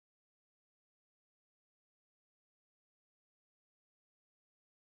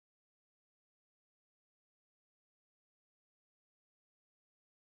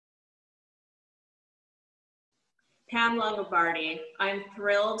Pam Longobardi. I'm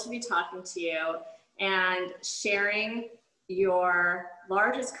thrilled to be talking to you and sharing your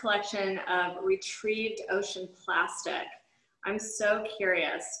largest collection of retrieved ocean plastic. I'm so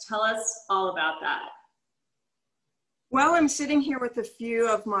curious. Tell us all about that. Well, I'm sitting here with a few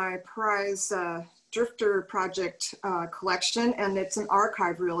of my prize Drifter Project collection, and it's an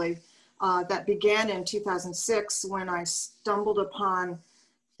archive really that began in 2006 when I stumbled upon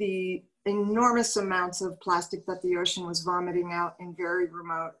the enormous amounts of plastic that the ocean was vomiting out in very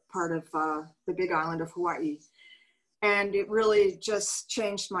remote part of the big island of Hawaii. And it really just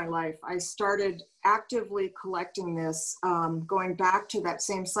changed my life. I started actively collecting this, going back to that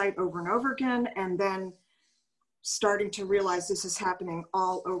same site over and over again, and then starting to realize this is happening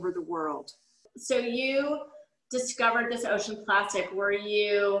all over the world. So you discovered this ocean plastic. Were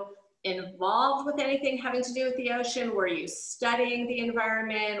you involved with anything having to do with the ocean? Were you studying the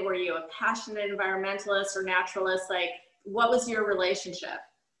environment? Were you a passionate environmentalist or naturalist? Like, what was your relationship?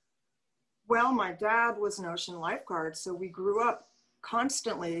 Well, my dad was an ocean lifeguard, so we grew up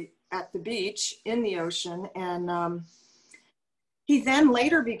constantly at the beach in the ocean, and he then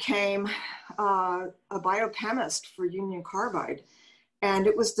later became a biochemist for Union Carbide. And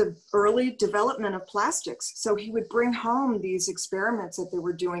it was the early development of plastics. So he would bring home these experiments that they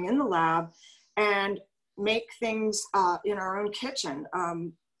were doing in the lab and make things in our own kitchen.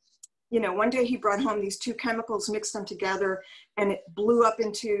 You know, one day he brought home these two chemicals, mixed them together, and it blew up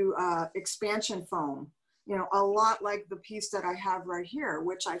into expansion foam, you know, a lot like the piece that I have right here,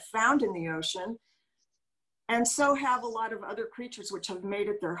 which I found in the ocean. And so have a lot of other creatures which have made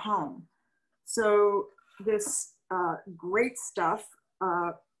it their home. So this great stuff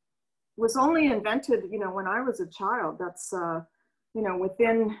was only invented, you know, when I was a child. That's, you know,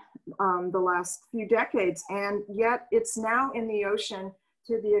 within the last few decades. And yet it's now in the ocean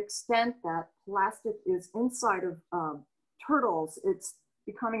to the extent that plastic is inside of turtles. It's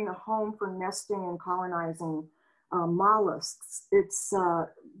becoming the home for nesting and colonizing mollusks. It's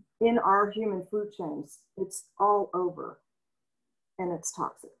in our human food chains. It's all over, and it's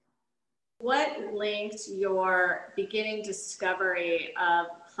toxic. What linked your beginning discovery of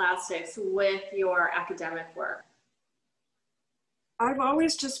plastics with your academic work? I've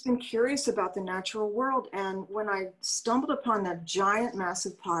always just been curious about the natural world, and when I stumbled upon that giant,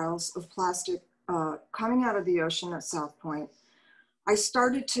 massive piles of plastic coming out of the ocean at South Point, I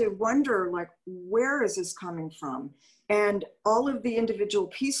started to wonder, like, where is this coming from? And all of the individual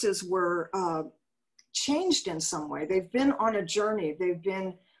pieces were changed in some way. They've been on a journey. They've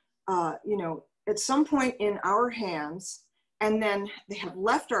been you know, at some point in our hands, and then they have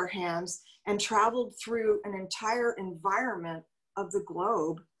left our hands and traveled through an entire environment of the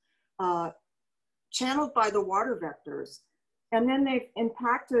globe, channeled by the water vectors. And then they've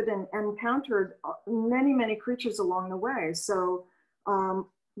impacted and encountered many, many creatures along the way. So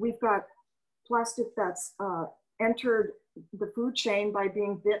we've got plastic that's entered the food chain by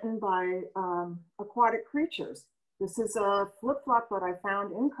being bitten by aquatic creatures. This is a flip-flop that I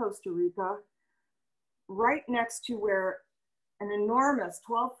found in Costa Rica, right next to where an enormous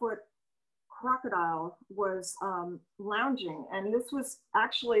 12-foot crocodile was lounging. And this was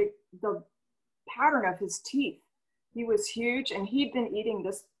actually the pattern of his teeth. He was huge, and he'd been eating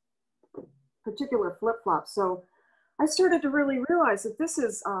this particular flip-flop. So I started to really realize that this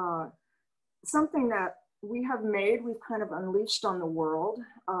is something that we have made, we've kind of unleashed on the world.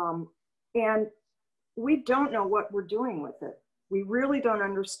 And we don't know what we're doing with it. We really don't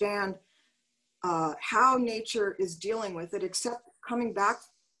understand how nature is dealing with it, except coming back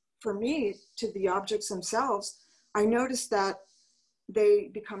for me to the objects themselves. I noticed that they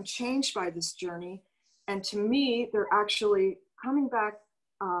become changed by this journey. And to me, they're actually coming back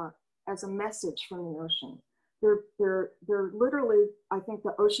as a message from the ocean. They're literally, I think,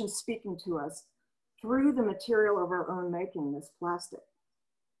 the ocean speaking to us through the material of our own making, this plastic.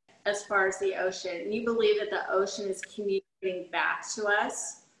 As far as the ocean, you believe that the ocean is communicating back to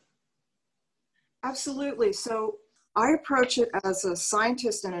us? Absolutely. So I approach it as a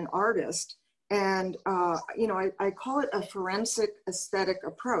scientist and an artist. And, you know, I call it a forensic aesthetic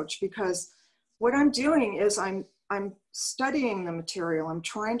approach, because what I'm doing is I'm studying the material. I'm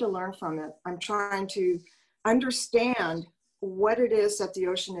trying to learn from it. I'm trying to understand what it is that the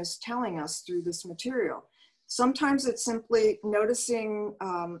ocean is telling us through this material. Sometimes it's simply noticing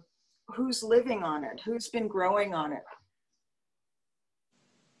who's living on it, who's been growing on it.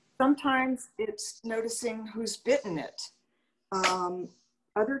 Sometimes it's noticing who's bitten it.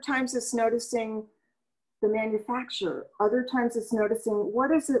 Other times it's noticing the manufacturer. Other times it's noticing,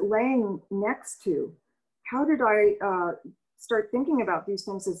 what is it laying next to? How did I start thinking about these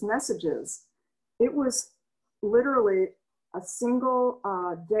things as messages? It was literally a single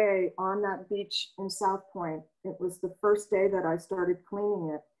day on that beach in South Point. It was the first day that I started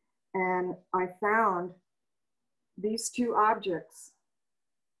cleaning it. And I found these two objects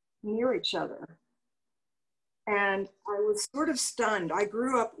near each other. And I was sort of stunned. I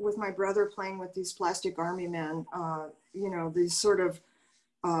grew up with my brother playing with these plastic army men, you know, these sort of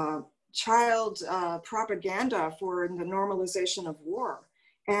child propaganda for the normalization of war.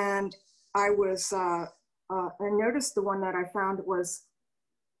 And I was, I noticed the one that I found was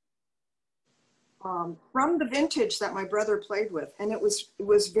from the vintage that my brother played with. And it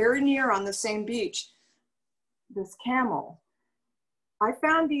was very near on the same beach, this camel. I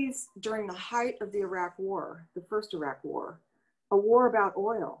found these during the height of the Iraq War, the first Iraq War, a war about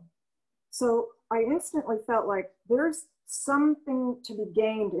oil. So I instantly felt like there's something to be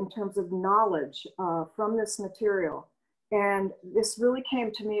gained in terms of knowledge from this material. And this really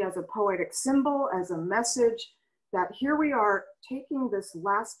came to me as a poetic symbol, as a message that here we are taking this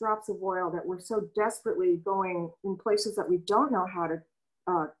last drops of oil that we're so desperately going in places that we don't know how to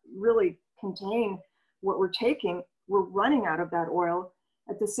really contain what we're taking. We're running out of that oil.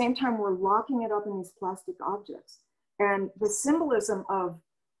 At the same time, we're locking it up in these plastic objects. And the symbolism of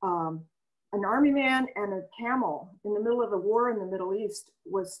an army man and a camel in the middle of a war in the Middle East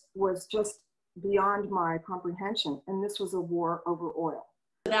was just beyond my comprehension. And this was a war over oil.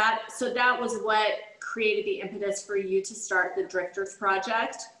 So that was what created the impetus for you to start the Drifters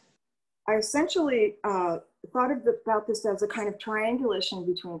Project? I essentially thought about this as a kind of triangulation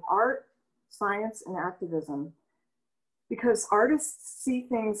between art, science, and activism. Because artists see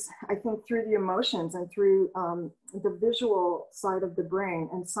things, I think, through the emotions and through the visual side of the brain,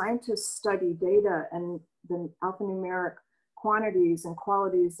 and scientists study data and the alphanumeric quantities and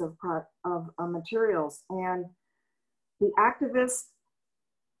qualities of materials. And the activists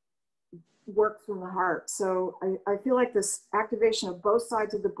work from the heart. So I feel like this activation of both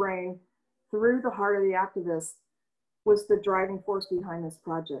sides of the brain through the heart of the activist was the driving force behind this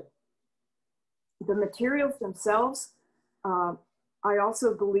project. The materials themselves, I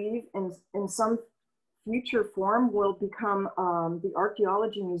also believe in some future form will become the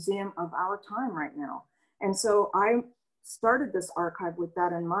archaeology museum of our time right now. And so I started this archive with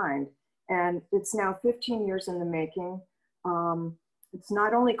that in mind. And it's now 15 years in the making. It's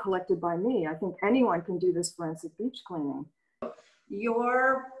not only collected by me. I think anyone can do this forensic beach cleaning.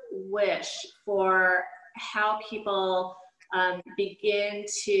 Your wish for how people begin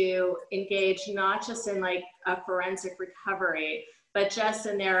to engage not just in like a forensic recovery, but just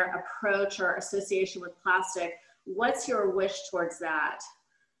in their approach or association with plastic. What's your wish towards that?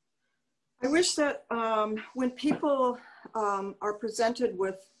 I wish that when people are presented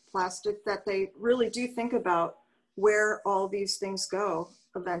with plastic, that they really do think about where all these things go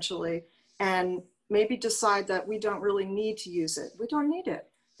eventually, and maybe decide that we don't really need to use it. We don't need it.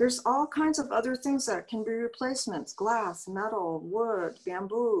 There's all kinds of other things that can be replacements: glass, metal, wood,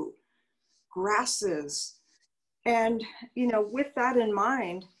 bamboo, grasses. And, you know, with that in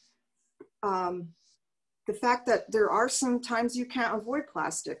mind, the fact that there are some times you can't avoid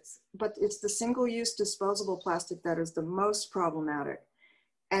plastics, but it's the single-use disposable plastic that is the most problematic.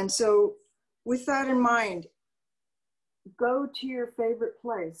 And so with that in mind, go to your favorite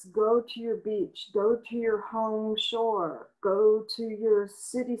place, go to your beach, go to your home shore, go to your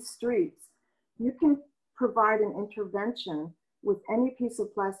city streets. You can provide an intervention with any piece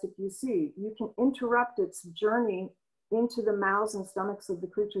of plastic you see. You can interrupt its journey into the mouths and stomachs of the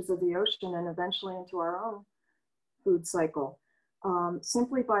creatures of the ocean and eventually into our own food cycle,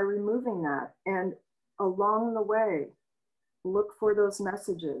 simply by removing that. And along the way, look for those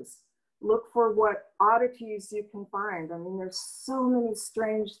messages. Look for what oddities you can find. I mean, there's so many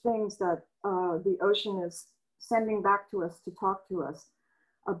strange things that the ocean is sending back to us to talk to us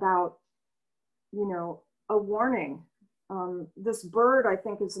about, you know, a warning. This bird, I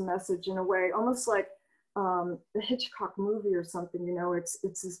think, is a message in a way, almost like the Hitchcock movie or something. You know, it's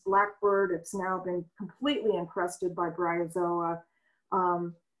this black bird. It's now been completely encrusted by bryozoa.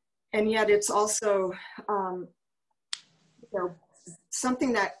 And yet it's also, you know,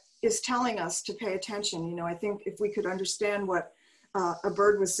 something that is telling us to pay attention. You know, I think if we could understand what a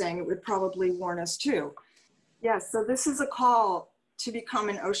bird was saying, it would probably warn us too. Yes, so this is a call to become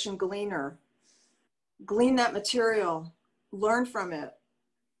an ocean gleaner. Glean that material, learn from it,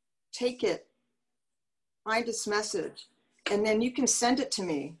 take it, find its message, and then you can send it to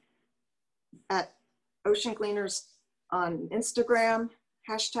me at Ocean Gleaners on Instagram,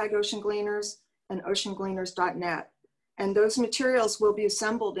 #OceanGleaners, and oceangleaners.net. And those materials will be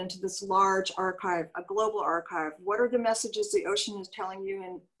assembled into this large archive, a global archive. What are the messages the ocean is telling you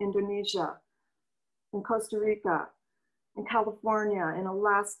in Indonesia, in Costa Rica, in California, in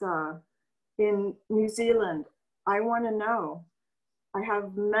Alaska, in New Zealand. I want to know. I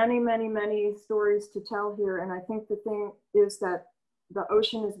have many, many, many stories to tell here. And I think the thing is that the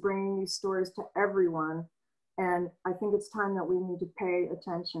ocean is bringing these stories to everyone. And I think it's time that we need to pay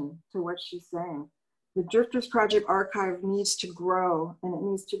attention to what she's saying. The Drifters Project archive needs to grow, and it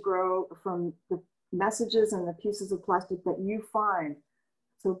needs to grow from the messages and the pieces of plastic that you find.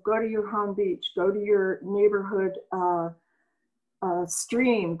 So go to your home beach, go to your neighborhood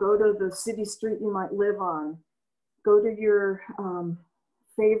stream, go to the city street you might live on, go to your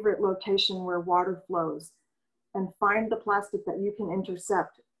favorite location where water flows, and find the plastic that you can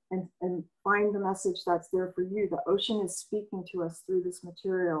intercept, and find the message that's there for you. The ocean is speaking to us through this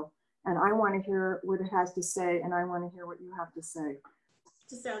material. And I want to hear what it has to say, and I want to hear what you have to say.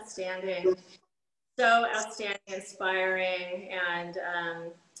 Just outstanding. So outstanding, inspiring, and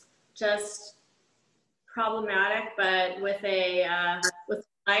just problematic, but with a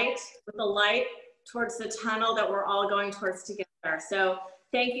light towards the tunnel that we're all going towards together. So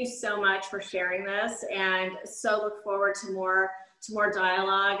thank you so much for sharing this, and so look forward to more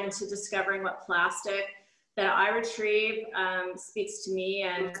dialogue and to discovering what plastic that I retrieve speaks to me,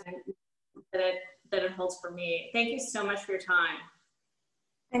 and that it holds for me. Thank you so much for your time.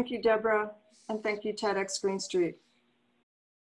 Thank you, Deborah, and thank you, TEDxGreenStreet.